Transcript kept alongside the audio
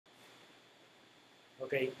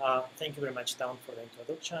Okay, thank you very much, Town, for the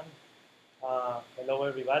introduction. Hello,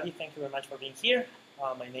 everybody. Thank you very much for being here.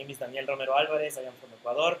 My name is Daniel Romero Alvarez. I am from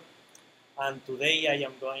Ecuador. And today I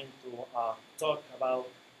am going to talk about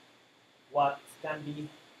what can be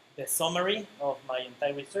the summary of my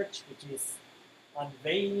entire research, which is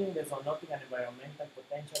unveiling the zoonotic and environmental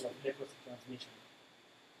potential of leprosy transmission.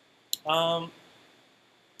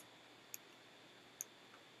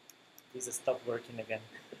 This stopped working again.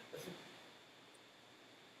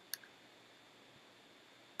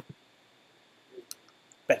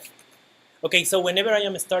 Perfect. Okay, so whenever I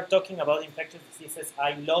am start talking about infectious diseases,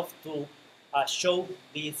 I love to show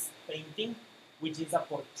this painting, which is a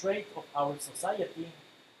portrait of our society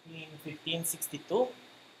in 1562.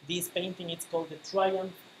 This painting is called The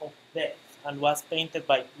Triumph of Death and was painted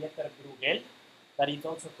by Pieter Bruegel, that is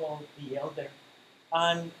also called The Elder.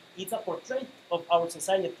 And it's a portrait of our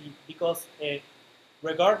society because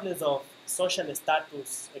regardless of social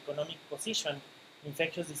status, economic position,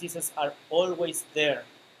 infectious diseases are always there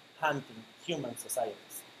hunting human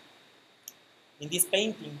societies. In this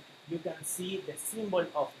painting, you can see the symbol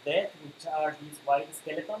of death, which are these white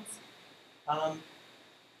skeletons,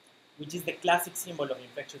 which is the classic symbol of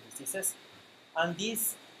infectious diseases. And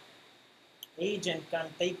this agent can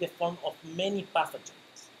take the form of many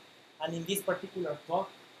pathogens. And in this particular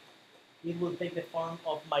talk, it will take the form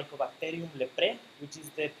of Mycobacterium leprae, which is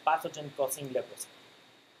the pathogen causing leprosy.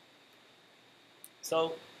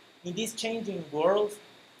 So in this changing world,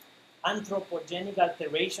 anthropogenic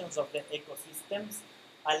alterations of the ecosystems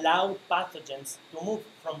allow pathogens to move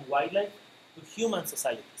from wildlife to human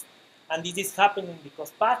societies. And this is happening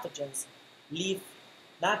because pathogens live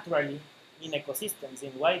naturally in ecosystems,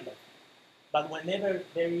 in wildlife. But whenever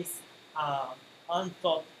there is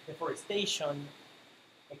unthought deforestation,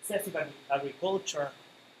 excessive agriculture,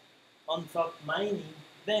 unthought mining,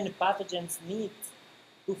 then pathogens need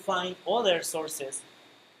to find other sources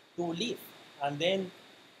to live. And then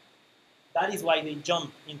that is why they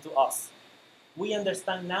jump into us. We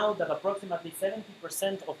understand now that approximately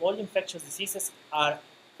 70% of all infectious diseases are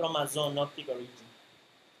from a zoonotic origin.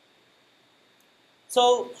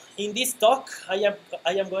 So in this talk, I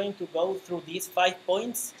am going to go through these 5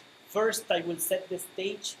 points. First, I will set the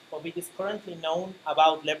stage of what is currently known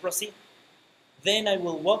about leprosy. Then I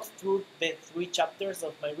will walk through the 3 chapters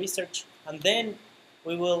of my research, and then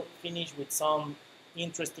we will finish with some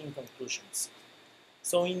interesting conclusions.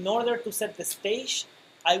 So in order to set the stage,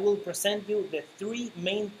 I will present you the 3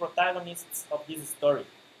 main protagonists of this story,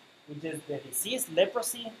 which is the disease,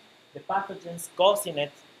 leprosy, the pathogens causing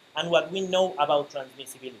it, and what we know about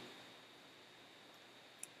transmissibility.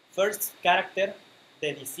 First character,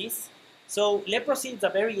 the disease. So leprosy is a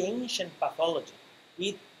very ancient pathology.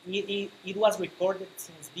 It was recorded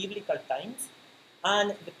since biblical times,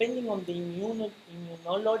 and depending on the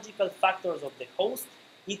immunological factors of the host,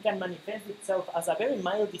 it can manifest itself as a very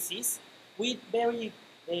mild disease with very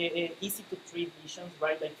easy to treat lesions,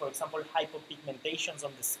 right? Like, for example, hypopigmentations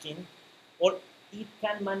on the skin, or it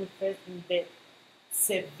can manifest in the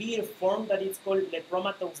severe form that is called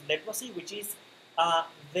lepromatous leprosy, which is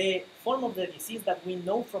the form of the disease that we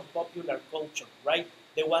know from popular culture, right?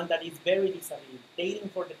 The one that is very disabilitating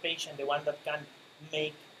for the patient, the one that can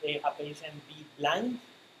make a patient be blind,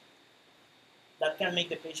 that can make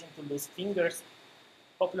the patient to lose fingers,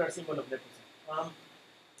 popular symbol of leprosy.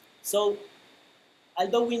 So,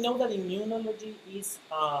 although we know that immunology is,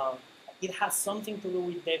 it has something to do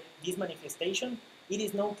with this manifestation, it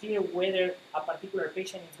is not clear whether a particular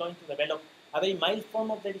patient is going to develop a very mild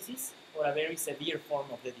form of the disease or a very severe form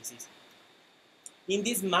of the disease. In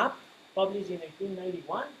this map, published in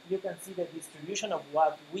 1891, you can see the distribution of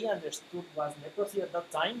what we understood was leprosy at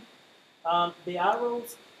that time. The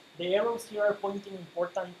arrows here are pointing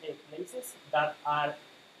important places that are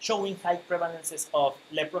showing high prevalences of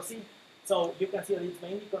leprosy. So you can see that it's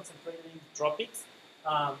mainly concentrated in the tropics.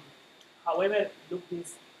 However, look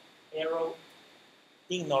this arrow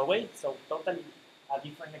in Norway, so totally a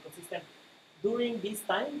different ecosystem. During this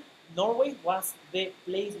time, Norway was the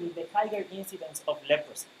place with the higher incidence of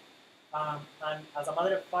leprosy. And as a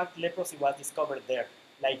matter of fact, leprosy was discovered there,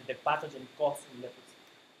 like the pathogen causing leprosy.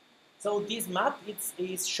 So this map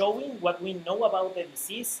is showing what we know about the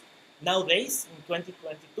disease nowadays in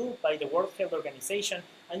 2022 by the World Health Organization.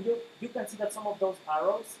 And you can see that some of those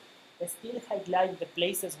arrows still highlight the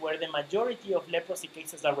places where the majority of leprosy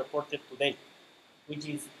cases are reported today, which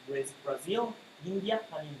is Brazil, India,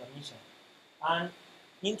 and Indonesia. And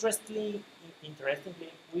interestingly,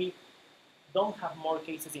 we don't have more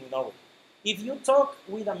cases in Norway. If you talk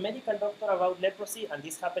with a medical doctor about leprosy, and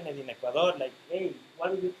this happened in Ecuador, like, hey, what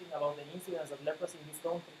do you think about the incidence of leprosy in this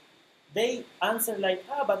country? they answer like,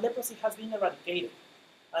 but leprosy has been eradicated.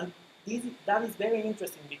 And that is very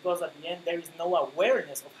interesting because at the end there is no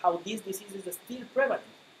awareness of how this disease is still prevalent,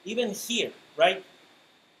 even here, right?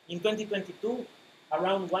 In 2022,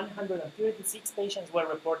 around 136 patients were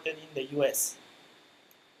reported in the US.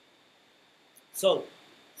 So,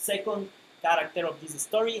 second character of this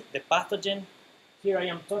story, the pathogen. Here I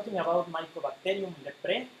am talking about Mycobacterium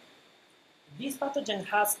leprae. This pathogen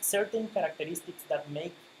has certain characteristics that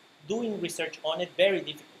make doing research on it very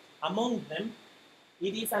difficult. Among them,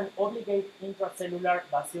 it is an obligate intracellular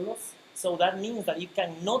bacillus, so that means that it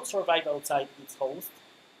cannot survive outside its host.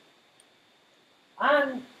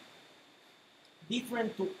 And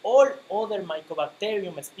different to all other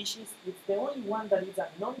Mycobacterium species, it's the only one that is a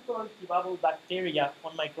non-cultivable bacteria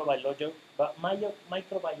on microbiological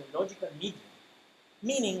medium,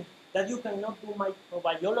 meaning that you cannot do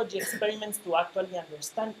microbiology experiments to actually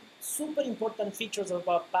understand super important features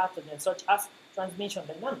about pathogens, such as transmission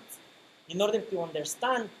dynamics. In order to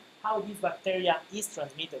understand how this bacteria is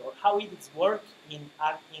transmitted or how it is worked in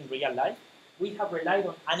real life, we have relied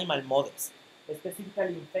on animal models,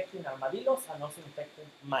 specifically infecting armadillos and also infecting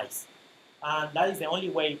mice. And that is the only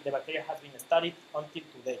way the bacteria has been studied until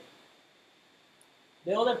today.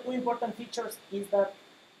 The other two important features is that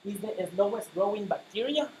it's the slowest growing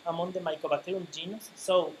bacteria among the Mycobacterium genus,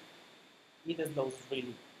 so it grows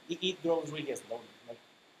really slowly, like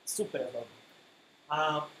super slowly.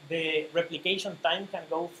 The replication time can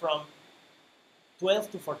go from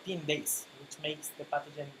 12 to 14 days, which makes the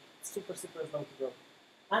pathogen super slow to grow.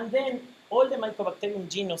 And then all the Mycobacterium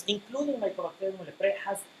genus, including Mycobacterium leprae,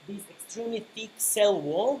 has this extremely thick cell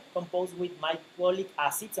wall composed with mycolic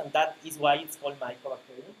acids, and that is why it's called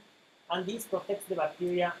Mycobacterium. And this protects the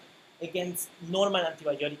bacteria against normal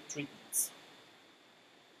antibiotic treatments.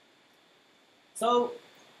 So,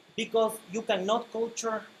 because you cannot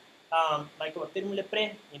culture Mycobacterium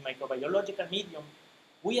leprae in microbiological medium,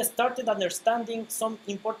 we started understanding some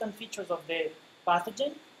important features of the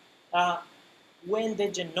pathogen when the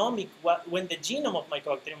genome of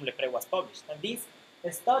Mycobacterium leprae was published. And this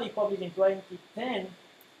study, published in 2010,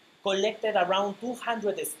 collected around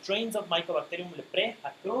 200 strains of Mycobacterium leprae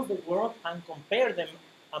across the world and compared them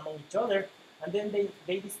among each other. And then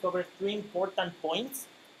they discovered three important points.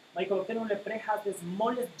 Mycobacterium leprae has the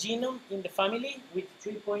smallest genome in the family with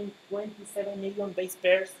 3.27 million base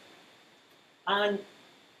pairs. And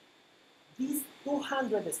these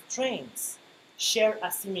 200 strains share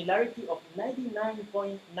a similarity of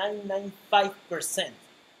 99.995%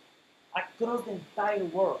 across the entire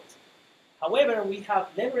world. However, we have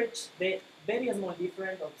leveraged the very small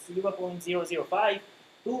difference of 0.005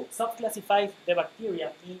 to subclassify the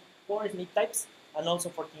bacteria in 4 SNP types and also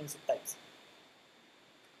 14 subtypes.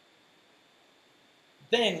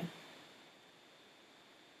 Then,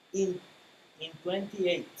 in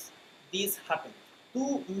 28, this happened.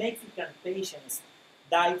 2 Mexican patients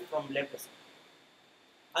died from leprosy.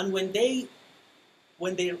 And when the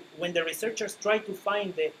researchers tried to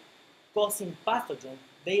find the causing pathogen,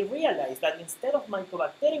 they realized that instead of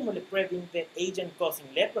Mycobacterium leprae being the agent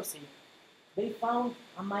causing leprosy, they found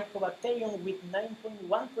a mycobacterium with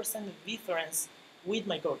 9.1% difference with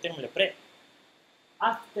Mycobacterium leprae.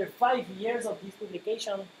 After 5 years of this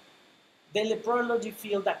publication, the leprology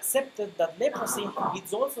field accepted that leprosy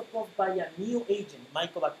is also caused by a new agent,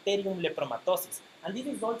 Mycobacterium lepromatosis. And this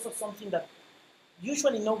is also something that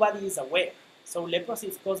usually nobody is aware. So leprosy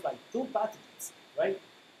is caused by 2 pathogens, right?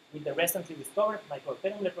 With the recently discovered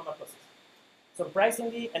Mycobacterium lepromatosis.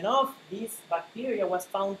 Surprisingly enough, this bacteria was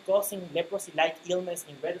found causing leprosy-like illness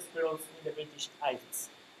in red squirrels in the British Isles.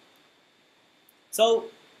 So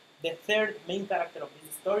the third main character of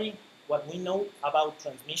this story, what we know about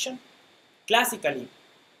transmission. Classically,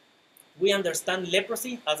 we understand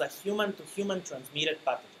leprosy as a human-to-human transmitted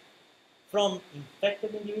pathogen, from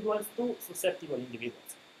infected individuals to susceptible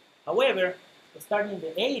individuals. However, starting in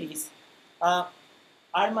the 80s,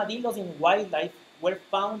 armadillos in wildlife were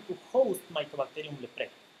found to host Mycobacterium leprae.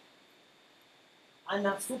 And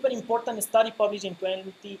a super important study published in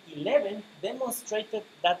 2011 demonstrated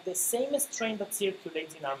that the same strain that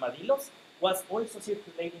circulates in armadillos was also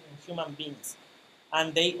circulating in human beings.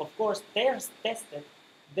 And they, of course, tested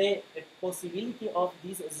the possibility of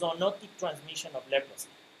this zoonotic transmission of leprosy.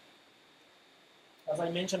 As I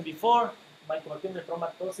mentioned before, Mycobacterium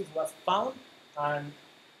lepromatosis was found and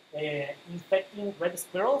infecting red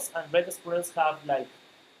squirrels, and red squirrels have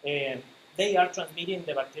they are transmitting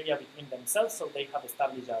the bacteria between themselves, so they have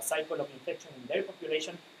established a cycle of infection in their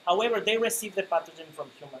population. However, they receive the pathogen from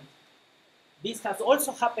humans. This has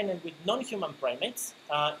also happened with non-human primates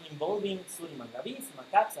involving Sulimangabees,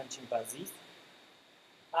 macaques, and chimpanzees.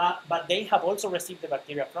 but they have also received the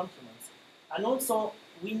bacteria from humans. And also,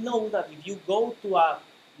 we know that if you go to a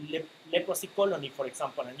leprosy colony, for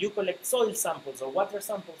example, and you collect soil samples or water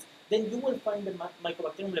samples, then you will find the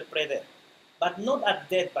Mycobacterium leprae there, but not a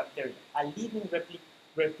dead bacteria, a living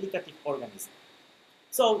replicative organism.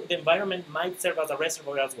 So the environment might serve as a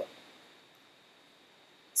reservoir as well.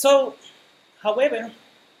 So, however,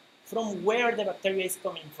 from where the bacteria is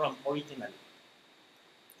coming from originally.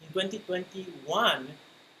 In 2021,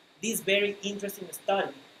 this very interesting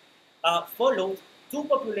study followed two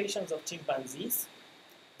populations of chimpanzees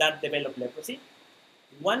that developed leprosy.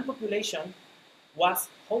 One population was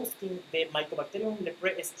hosting the Mycobacterium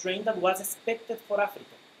leprae strain that was expected for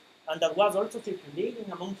Africa and that was also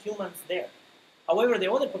circulating among humans there. However,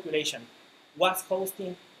 the other population was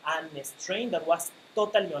hosting a strain that was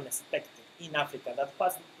totally unexpected in Africa, that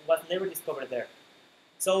was never discovered there.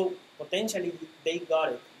 So potentially they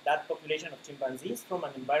got it, that population of chimpanzees, from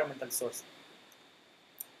an environmental source.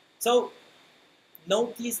 So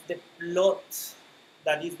notice the plot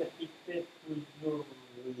that is depicted to your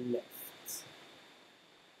left.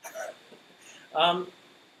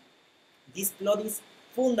 This plot is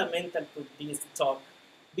fundamental to this talk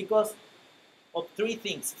because of three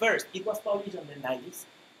things. First, it was published in the 90s.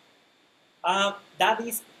 That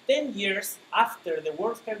is 10 years after the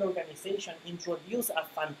World Health Organization introduced a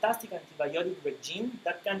fantastic antibiotic regime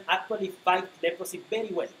that can actually fight leprosy very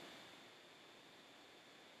well.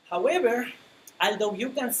 However, although you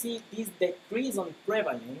can see this decrease on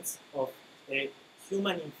prevalence of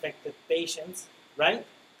human-infected patients, right?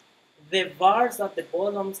 The bars at the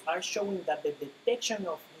bottoms are showing that the detection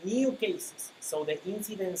of new cases, so the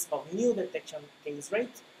incidence of new detection case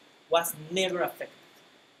rate, was never affected.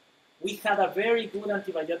 We had a very good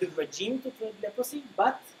antibiotic regime to treat leprosy,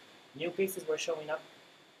 but new cases were showing up.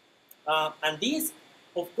 And this,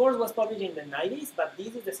 of course, was published in the 90s, but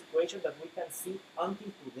this is the situation that we can see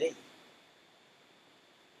until today.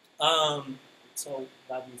 So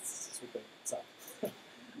that is super sad.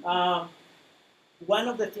 One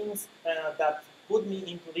of the things that put me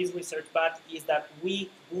into this research path is that we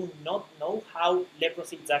do not know how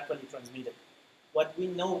leprosy is actually transmitted. What we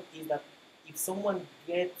know is that if someone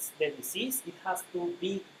gets the disease, it has to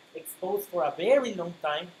be exposed for a very long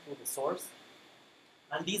time to the source.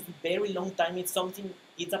 And this very long time is something,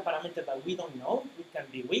 it's a parameter that we don't know. It can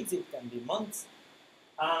be weeks, it can be months.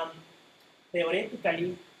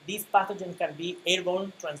 Theoretically, this pathogen can be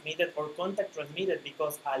airborne transmitted or contact transmitted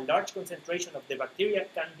because a large concentration of the bacteria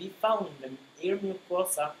can be found in the air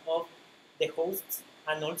mucosa of the hosts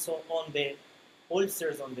and also on the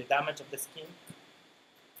ulcers, on the damage of the skin.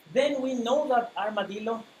 Then we know that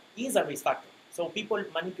armadillo is a risk factor. So people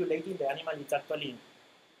manipulating the animal, it's actually,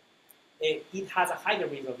 it has a higher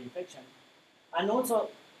risk of infection. And also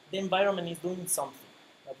the environment is doing something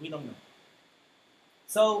that we don't know.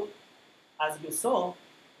 So as you saw,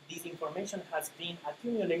 this information has been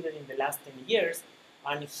accumulated in the last 10 years.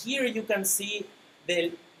 And here you can see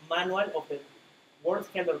the manual of the World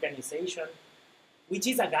Health Organization, which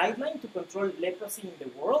is a guideline to control leprosy in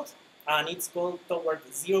the world. And it's called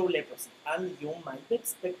Towards Zero Leprosy. And you might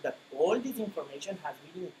expect that all this information has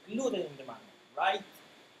been included in the manual, right?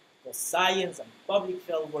 Because science and public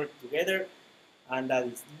health work together, and that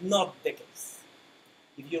is not the case.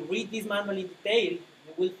 If you read this manual in detail,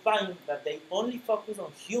 you will find that they only focus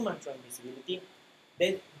on human transmissibility.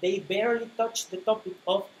 They barely touch the topic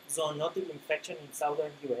of zoonotic infection in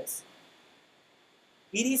southern US.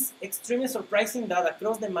 It is extremely surprising that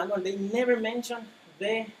across the manual they never mention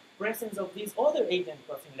the presence of this other agent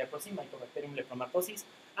causing leprosy, Mycobacterium lepromatosis,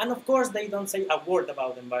 and of course they don't say a word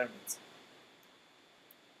about environments.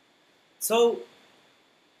 So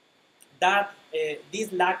that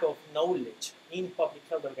this lack of knowledge in public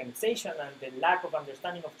health organization and the lack of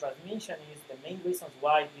understanding of transmission is the main reasons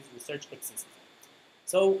why this research exists.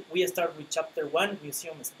 So we start with chapter 1,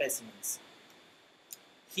 museum specimens.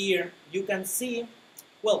 Here you can see,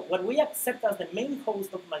 well, what we accept as the main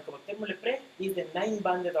host of Mycobacterium leprae is the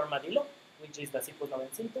 9-banded armadillo, which is the Dasypus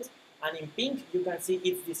novensintes, and in pink you can see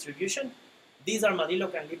its distribution. This armadillo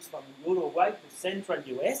can live from Uruguay to central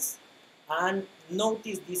US, and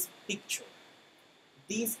notice this picture.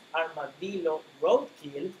 This armadillo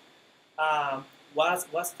roadkill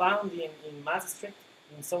was found in Maastricht,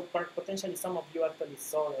 in South Park. Potentially some of you actually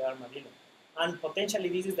saw the armadillo. And potentially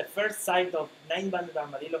this is the first site of 9-banded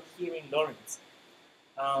armadillo here in Lawrence.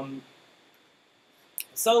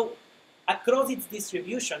 So across its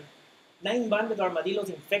distribution, 9-banded armadillos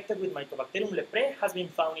infected with Mycobacterium leprae has been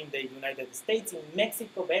found in the United States, in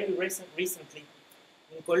Mexico very recently,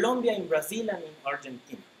 in Colombia, in Brazil, and in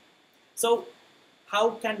Argentina. So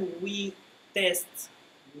how can we test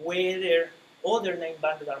whether other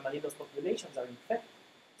nine-banded armadillos populations are infected.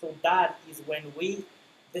 So that is when we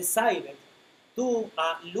decided to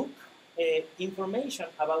look information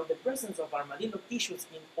about the presence of armadillo tissues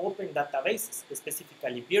in open databases,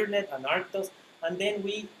 specifically BeardNet and Arctos, and then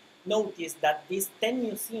we noticed that these 10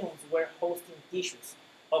 museums were hosting tissues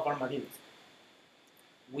of armadillos.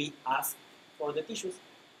 We asked for the tissues,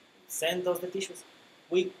 sent us the tissues.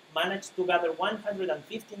 We managed to gather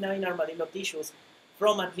 159 armadillo tissues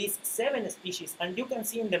from at least 7 species, and you can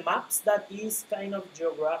see in the maps that is kind of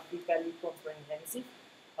geographically comprehensive,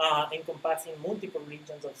 encompassing multiple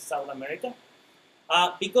regions of South America.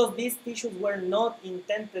 Because these tissues were not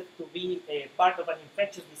intended to be a part of an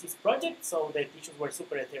infectious disease project, so the tissues were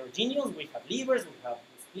super heterogeneous. We have livers, we have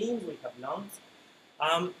spleens, we have lungs,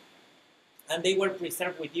 and they were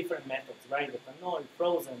preserved with different methods, right? Ethanol,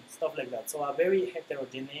 frozen, stuff like that. So a very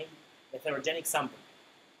heterogenic sample.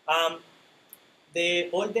 The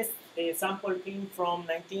oldest sample came from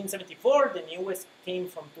 1974. The newest came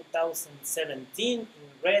from 2017. In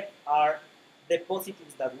red are the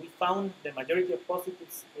positives that we found. The majority of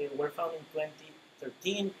positives were found in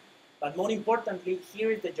 2013. But more importantly,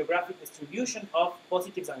 here is the geographic distribution of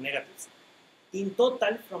positives and negatives. In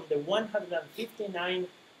total, from the 159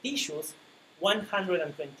 tissues,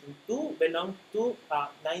 122 belong to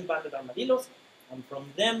nine-banded armadillos, and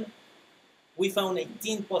from them, we found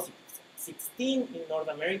 18 positives, 16 in North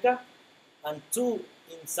America and 2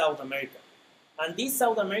 in South America. And these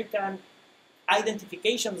South American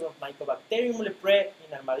identifications of Mycobacterium leprae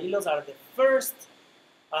in armadillos are the first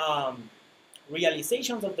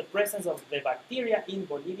realizations of the presence of the bacteria in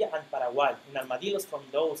Bolivia and Paraguay, in armadillos from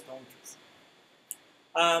those countries.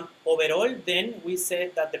 Overall, then, we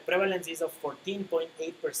said that the prevalence is of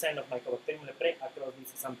 14.8% of Mycobacterium leprae across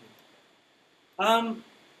this sampling.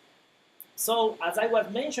 So, as I was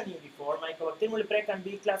mentioning before, Mycobacterium leprae can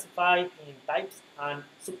be classified in types and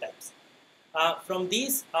subtypes. From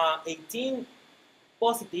these 18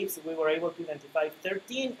 positives, we were able to identify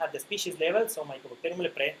 13 at the species level, so Mycobacterium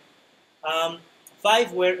leprae.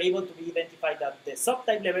 5 were able to be identified at the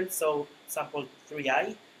subtype level, so sample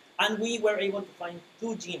 3I, and we were able to find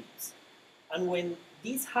 2 genomes. And when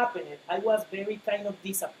this happened, I was very kind of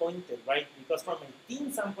disappointed, right? Because from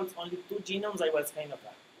 18 samples, only 2 genomes, I was kind of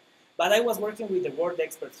happy. But I was working with the world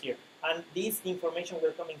experts here, and this information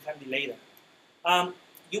will come in handy later.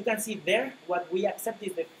 You can see there what we accept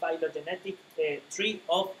is the phylogenetic tree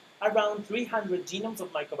of around 300 genomes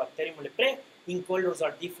of Mycobacterium leprae. In colors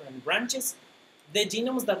are different branches. The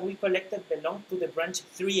genomes that we collected belong to the branch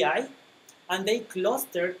 3I, and they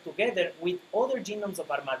clustered together with other genomes of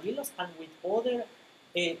armadillos and with other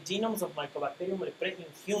genomes of Mycobacterium leprae in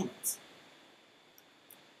humans.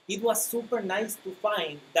 It was super nice to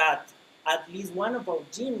find that at least one of our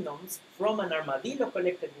genomes from an armadillo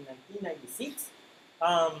collected in 1996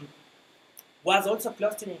 was also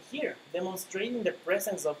clustering here, demonstrating the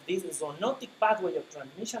presence of this zoonotic pathway of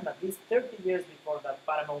transmission at least 30 years before that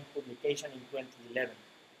Paramount publication in 2011.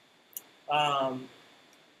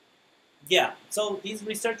 Yeah, so this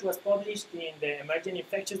research was published in the Emerging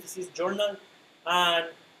Infectious Disease Journal, and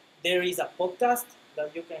there is a podcast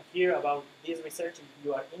that you can hear about this research if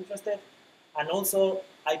you are interested. And also,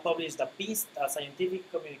 I published a piece, a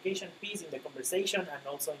scientific communication piece in The Conversation, and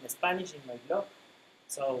also in Spanish in my blog.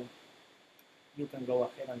 So you can go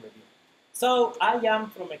ahead and review. So I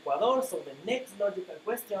am from Ecuador, so the next logical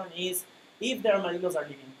question is, if the armadillos are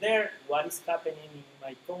living there, what is happening in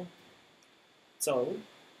my country? So,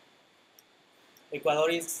 Ecuador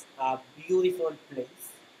is a beautiful place.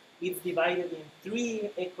 It's divided in 3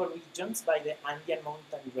 ecoregions by the Andean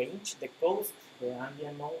mountain range, the coast, the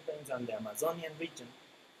Andean mountains, and the Amazonian region.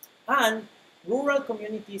 And rural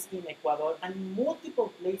communities in Ecuador and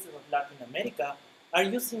multiple places of Latin America are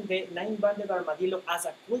using the 9-banded armadillo as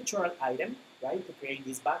a cultural item, right, to create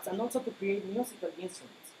these bats, and also to create musical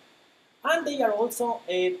instruments. And they are also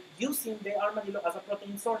using the armadillo as a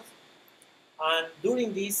protein source. And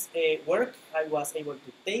during this work, I was able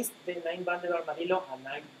to taste the 9-banded armadillo, and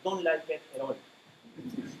I don't like it at all.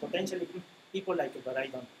 Potentially, people like it, but I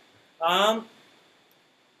don't.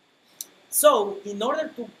 So, in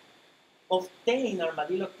order to obtain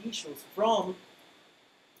armadillo tissues from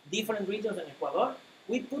different regions in Ecuador,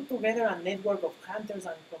 we put together a network of hunters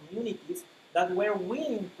and communities that were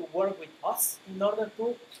willing to work with us in order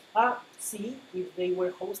to see if they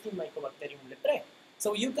were hosting Mycobacterium leprae.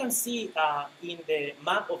 So you can see in the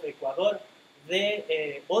map of Ecuador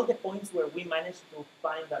all the points where we managed to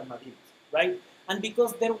find armadillos, right? And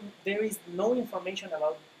because there is no information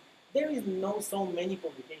about, there is no so many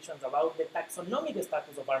publications about the taxonomic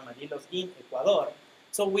status of armadillos in Ecuador,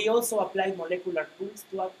 So we also applied molecular tools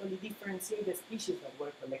to actually differentiate the species that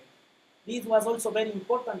were collected. This was also very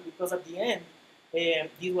important because at the end,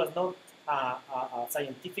 this was not a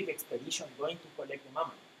scientific expedition going to collect the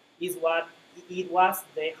mammal. It was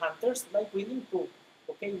the hunters like willing to,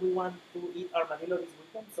 okay, we want to eat armadillo this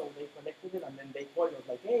weekend, so they collected it and then they called us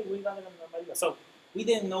like, hey, we got an armadillo. So we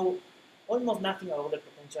didn't know almost nothing about the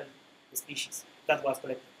potential species that was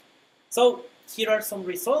collected. So here are some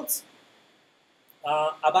results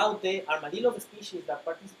about the armadillo species that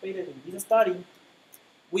participated in this study.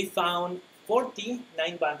 We found 40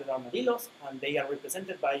 nine-banded armadillos, and they are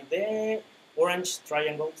represented by the orange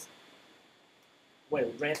triangles,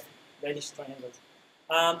 well, reddish triangles.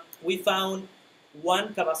 We found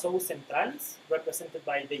one Cabassou centralis, represented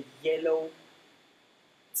by the yellow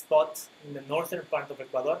spot in the northern part of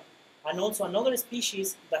Ecuador, and also another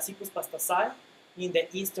species, Dasypus pastasae, in the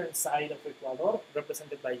eastern side of Ecuador,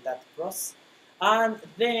 represented by that cross. And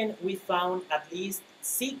then we found at least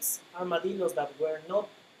 6 armadillos that were not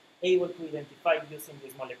able to identify using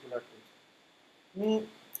these molecular tools.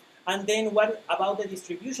 And then what about the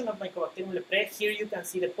distribution of Mycobacterium leprae? Here you can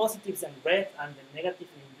see the positives in red and the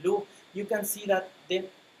negatives in blue. You can see that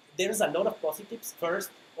there's a lot of positives.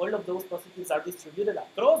 First, all of those positives are distributed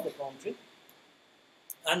across the country.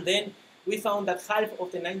 And then we found that half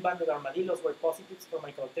of the 9-banded armadillos were positives for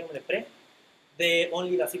Mycobacterium leprae. The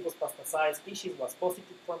only Dasypus pastasae species was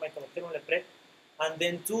positive for Mycobacterium leprae. And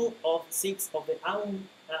then 2 of 6 of the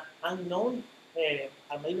unknown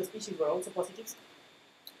armadillo species were also positives.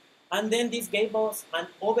 And then this gave us an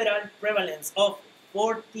overall prevalence of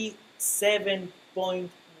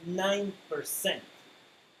 47.9%. So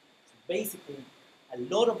basically, a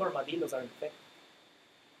lot of armadillos are infected.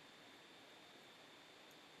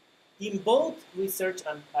 In both research,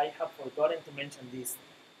 and I have forgotten to mention this,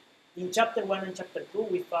 in chapter 1 and chapter 2,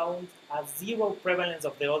 we found a 0 prevalence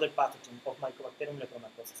of the other pathogen of Mycobacterium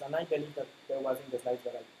lepromatosis. And I believe that there was in the slides,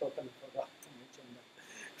 but I totally forgot to mention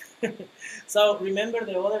that. So remember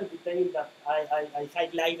the other detail that I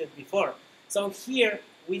highlighted before. So here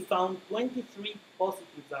we found 23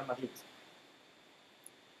 positive armadillos.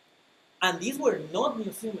 And these were not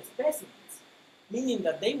museum specimens, meaning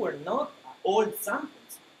that they were not old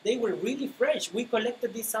samples. They were really fresh. We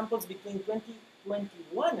collected these samples between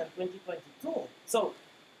 2021 and 2022. So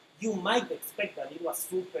you might expect that it was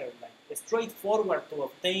super straightforward to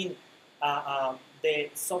obtain the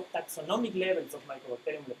subtaxonomic levels of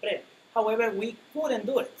Mycobacterium leprae. However, we couldn't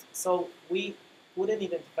do it. So we couldn't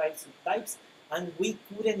identify subtypes and we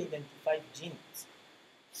couldn't identify genomes.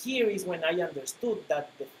 Here is when I understood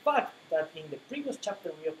that the fact that in the previous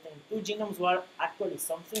chapter we obtained 2 genomes were actually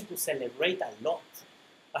something to celebrate a lot.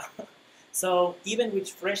 So even with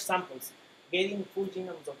fresh samples, getting full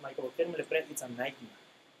genomes of Mycobacterium leprae is a nightmare.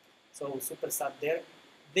 So super sad there.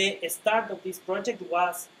 The start of this project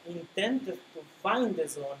was intended to find the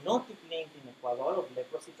zoonotic link in Ecuador of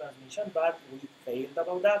leprosy transmission, but we failed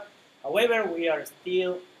about that. However, we are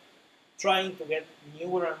still trying to get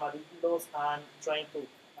newer armadillos and trying to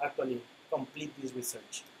actually complete this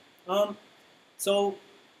research. So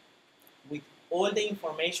with all the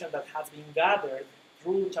information that has been gathered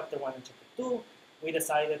through chapter 1 and chapter 2, we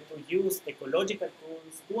decided to use ecological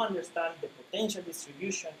tools to understand the potential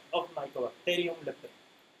distribution of Mycobacterium leprae.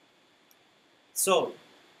 So,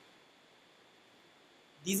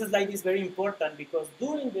 this slide is very important because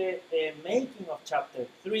during the making of chapter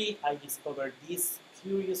 3, I discovered this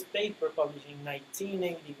curious paper published in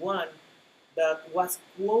 1981 that was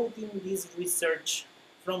quoting this research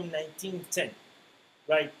from 1910,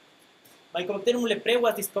 right? Mycobacterium leprae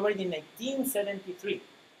was discovered in 1973.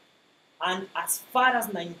 And as far as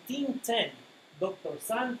 1910, Dr.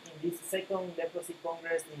 Sand, in this second leprosy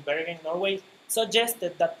congress in Bergen, Norway,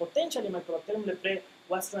 suggested that potentially Mycobacterium leprae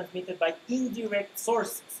was transmitted by indirect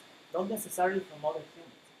sources, not necessarily from other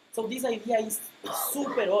humans. So this idea is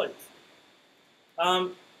super old.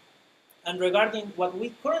 And regarding what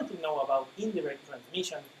we currently know about indirect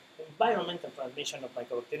transmission, environmental transmission of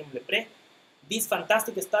Mycobacterium leprae, this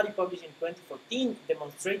fantastic study published in 2014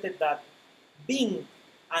 demonstrated that being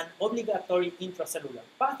an obligatory intracellular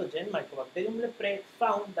pathogen, Mycobacterium leprae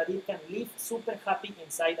found that it can live super happy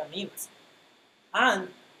inside amoebas and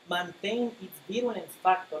maintain its virulence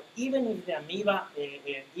factor even if the amoeba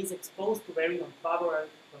is exposed to very unfavorable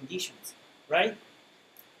conditions, right?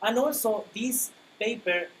 And also, this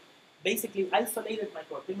paper basically isolated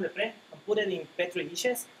Mycobacterium leprae and put it in Petri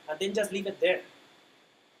dishes and then just leave it there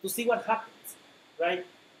to see what happens, right?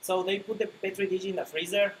 So they put the Petri dish in the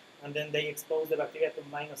freezer and then they expose the bacteria to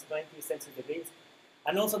minus 20 Celsius degrees.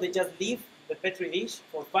 And also they just leave the Petri dish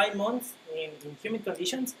for 5 months in humid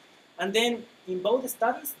conditions And then in both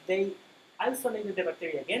studies, they isolated the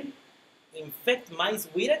bacteria again, infect mice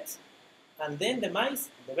with it, and then the mice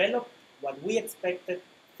developed what we expected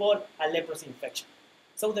for a leprosy infection.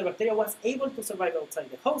 So the bacteria was able to survive outside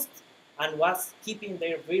the host and was keeping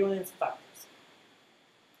their virulence factors.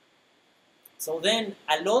 So then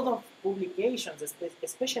a lot of publications,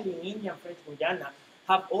 especially in India and French Guiana,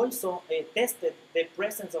 have also tested the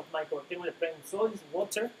presence of Mycobacterium leprae in soils,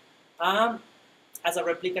 water, as a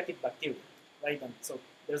replicative bacteria, right? And so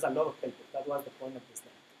there's a lot of papers. That was the point of this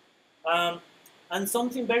slide. And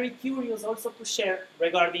something very curious also to share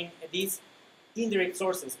regarding these indirect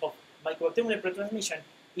sources of Mycobacterium leprae transmission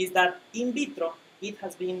is that in vitro, it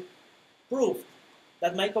has been proved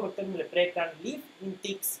that Mycobacterium leprae can live in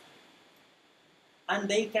ticks and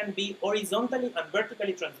they can be horizontally and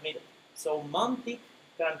vertically transmitted. So mom tick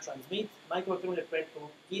can transmit Mycobacterium leprae to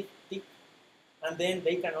kid tick, and then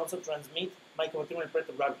they can also transmit Mycobacterium leprae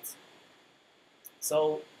to rabbits.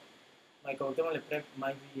 So Mycobacterium leprae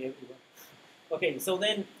might be everywhere. Okay, so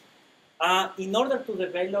then in order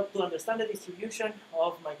to understand the distribution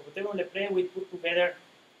of Mycobacterium leprae, we put together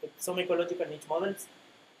some ecological niche models.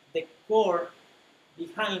 The core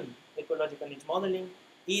behind ecological niche modeling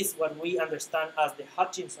is what we understand as the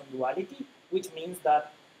Hutchinson duality, which means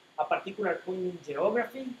that a particular point in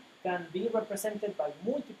geography can be represented by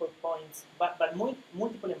multiple points, but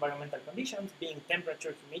multiple environmental conditions, being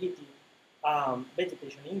temperature, humidity,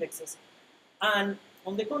 vegetation indexes. And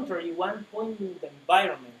on the contrary, one point in the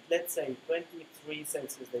environment, let's say 23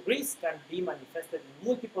 Celsius degrees, can be manifested in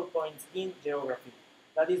multiple points in geography.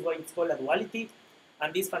 That is why it's called a duality.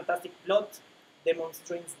 And this fantastic plot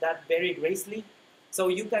demonstrates that very gracefully. So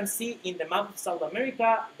you can see in the map of South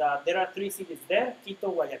America that there are 3 cities there, Quito,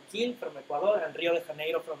 Guayaquil from Ecuador, and Rio de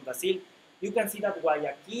Janeiro from Brazil. You can see that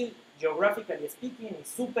Guayaquil, geographically speaking, is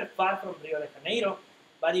super far from Rio de Janeiro.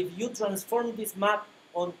 But if you transform this map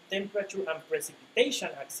on temperature and precipitation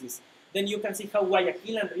axis, then you can see how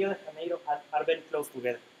Guayaquil and Rio de Janeiro are very close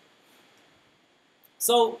together.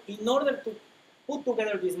 So in order to put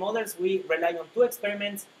together these models, we rely on 2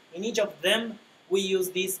 experiments. In each of them, we use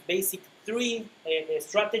these basic 3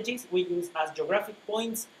 strategies. We use as geographic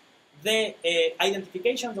points the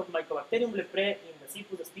identifications of Mycobacterium leprae in the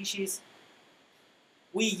Cyprus species.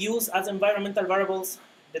 We use as environmental variables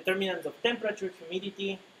determinants of temperature,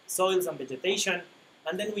 humidity, soils, and vegetation.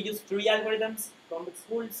 And then we use 3 algorithms, convex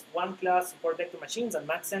schools, 1 class, support vector machines, and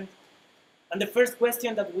Maxent. And the first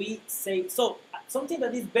question that we say, so something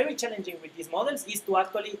that is very challenging with these models is to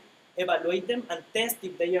actually evaluate them and test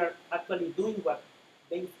if they are actually doing what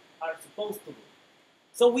they are supposed to do.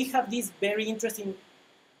 So we have this very interesting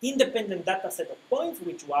independent data set of points,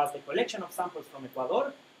 which was the collection of samples from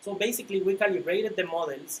Ecuador. So basically, we calibrated the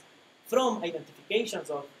models from identifications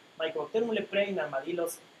of Mycobacterium leprae in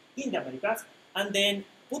armadillos in the Americas, and then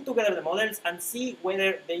put together the models and see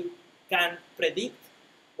whether they can predict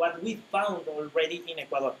what we found already in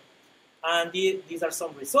Ecuador. And these are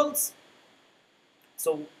some results.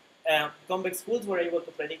 So convex schools were able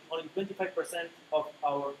to predict only 25% of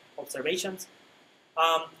our observations.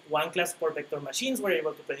 1 class support vector machines were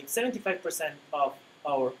able to predict 75% of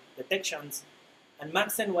our detections. And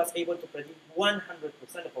Maxent was able to predict 100%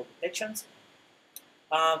 of our detections.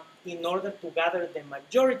 In order to gather the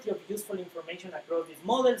majority of useful information across these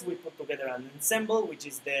models, we put together an ensemble, which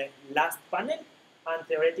is the last panel, and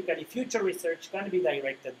theoretically future research can be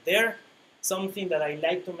directed there. Something that I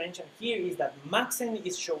like to mention here is that Maxent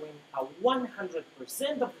is showing a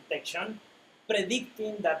 100% of detection,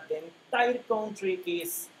 predicting that the entire country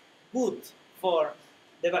is good for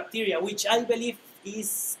the bacteria, which I believe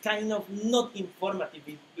is kind of not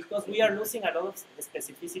informative because we are losing a lot of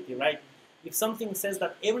specificity, right? If something says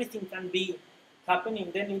that everything can be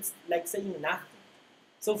happening, then it's like saying nothing.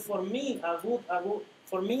 So for me,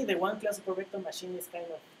 the 1 class support vector machine is kind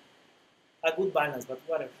of a good balance, but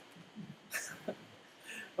whatever.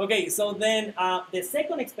 Okay, so then the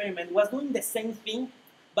second experiment was doing the same thing,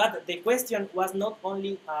 but the question was not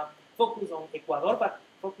only focused on Ecuador, but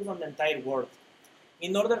focused on the entire world.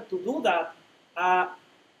 In order to do that, I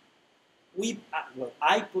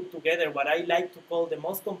put together what I like to call the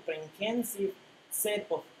most comprehensive set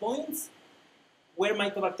of points where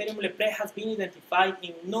Mycobacterium leprae has been identified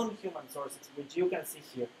in non-human sources, which you can see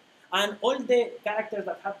here. And all the characters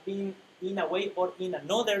that have been in a way or in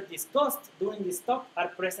another discussed during this talk are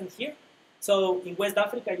present here. So in West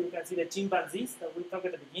Africa, you can see the chimpanzees that we talked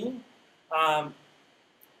at the beginning.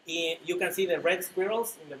 You can see the red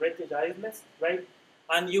squirrels in the British Isles, right?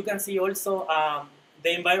 And you can see also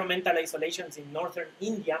the environmental isolations in northern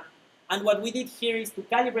India. And what we did here is to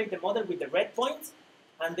calibrate the model with the red points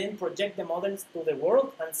and then project the models to the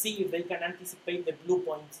world and see if they can anticipate the blue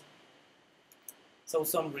points. So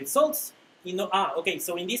some results. Okay,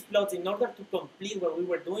 so in these plots, in order to complete what we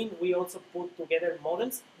were doing, we also put together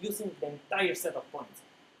models using the entire set of points.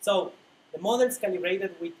 So the models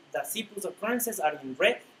calibrated with the C plus occurrences are in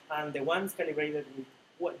red, and the ones calibrated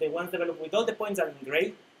with, the ones developed with all the points are in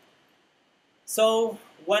gray. So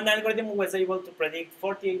one algorithm was able to predict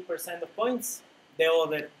 48% of points, the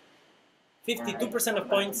other 52% of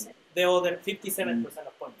points, the other 57%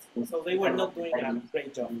 of points. So they were not doing a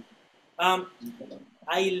great job.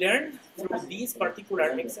 I learned through this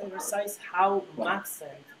particular exercise how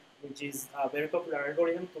Maxent, which is a very popular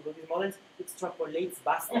algorithm to do these models, extrapolates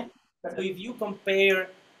vastly. So if you compare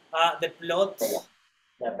the plots,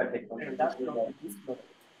 that plot with this plot,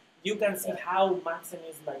 you can see how Maxent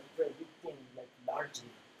is like predicting like largely.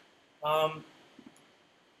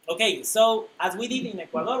 Okay, so as we did in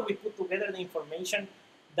Ecuador, we put together the information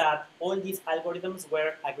that all these algorithms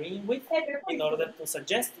were agreeing with in order to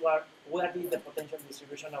suggest what is the potential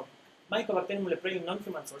distribution of Mycobacterium leprae in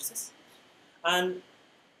non-human sources. And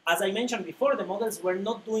as I mentioned before, the models were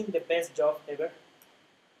not doing the best job ever.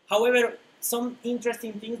 However, some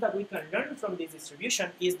interesting things that we can learn from this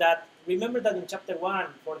distribution is that, remember that in chapter 1,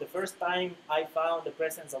 for the first time, I found the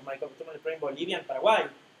presence of Mycobacterium leprae in Bolivia and Paraguay.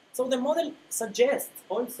 So the model suggests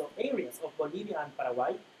also areas of Bolivia and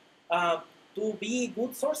Paraguay to be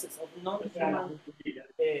good sources of non-human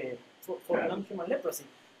for non-human leprosy.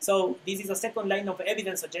 So this is a second line of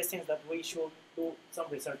evidence suggesting that we should do some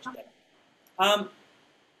research there.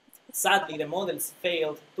 Sadly, the models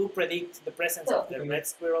failed to predict the presence of the red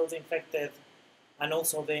squirrels infected, and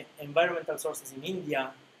also the environmental sources in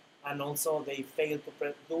India, and also they failed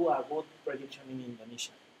to do a good prediction in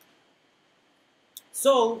Indonesia.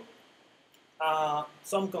 So,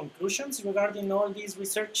 some conclusions regarding all this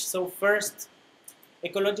research. So first,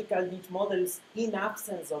 ecological niche models, in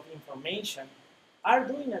absence of information, are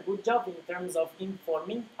doing a good job in terms of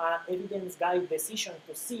informing evidence guide decision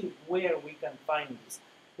to see where we can find this,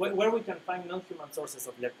 where we can find non-human sources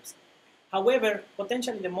of leprosy. However,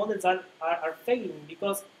 potentially the models are failing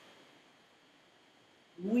because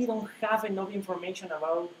we don't have enough information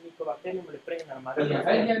about Mycobacterium leprae in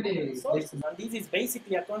armadillos sources, and this is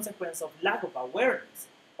basically a consequence of lack of awareness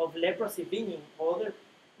of leprosy being in other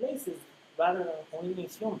places rather than only in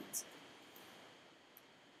humans.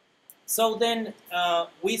 So then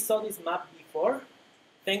we saw this map before.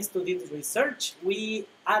 Thanks to this research, we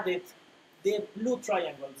added the blue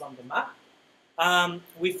triangles on the map.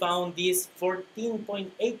 We found this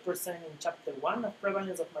 14.8% in chapter 1 of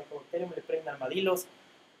prevalence of Mycobacterium leprae in armadillos,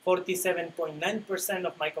 47.9%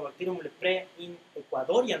 of Mycobacterium leprae in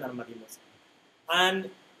Ecuadorian armadillos. And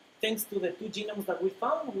thanks to the two genomes that we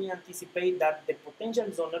found, we anticipate that the potential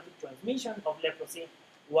zoonotic transmission of leprosy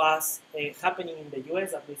was happening in the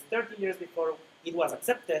US at least 30 years before it was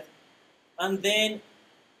accepted. And then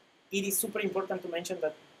it is super important to mention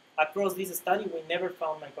that across this study, we never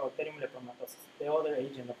found Mycobacterium lepromatosis, the other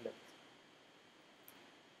agent of leprosy.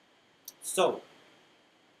 So,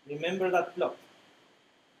 remember that plot.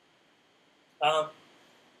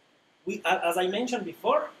 As I mentioned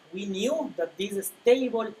before, we knew that this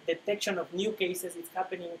stable detection of new cases is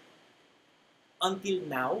happening until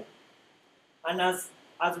now. And as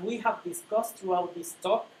we have discussed throughout this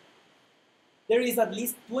talk, there is at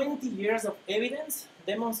least 20 years of evidence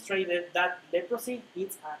demonstrated that leprosy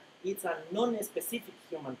is a non-specific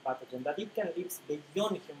human pathogen, that it can live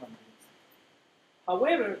beyond human beings.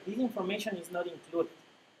 However, this information is not included.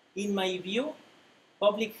 In my view,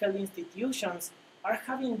 public health institutions are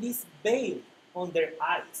having this veil on their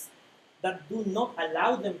eyes that do not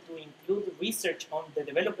allow them to include research on the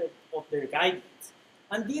development of their guidelines.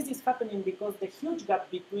 And this is happening because the huge gap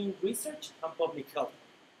between research and public health.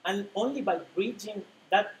 And only by bridging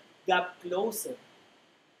that gap closer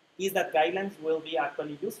is that guidelines will be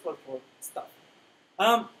actually useful for stuff.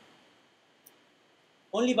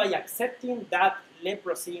 Only by accepting that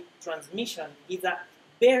leprosy transmission is a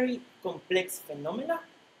very complex phenomena,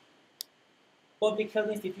 public health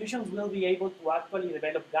institutions will be able to actually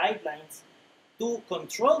develop guidelines to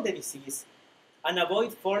control the disease and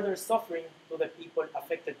avoid further suffering to the people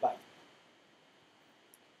affected by it.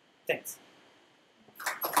 Thanks.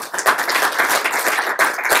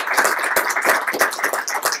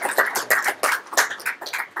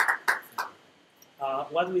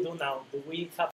 What do we do now? Do we have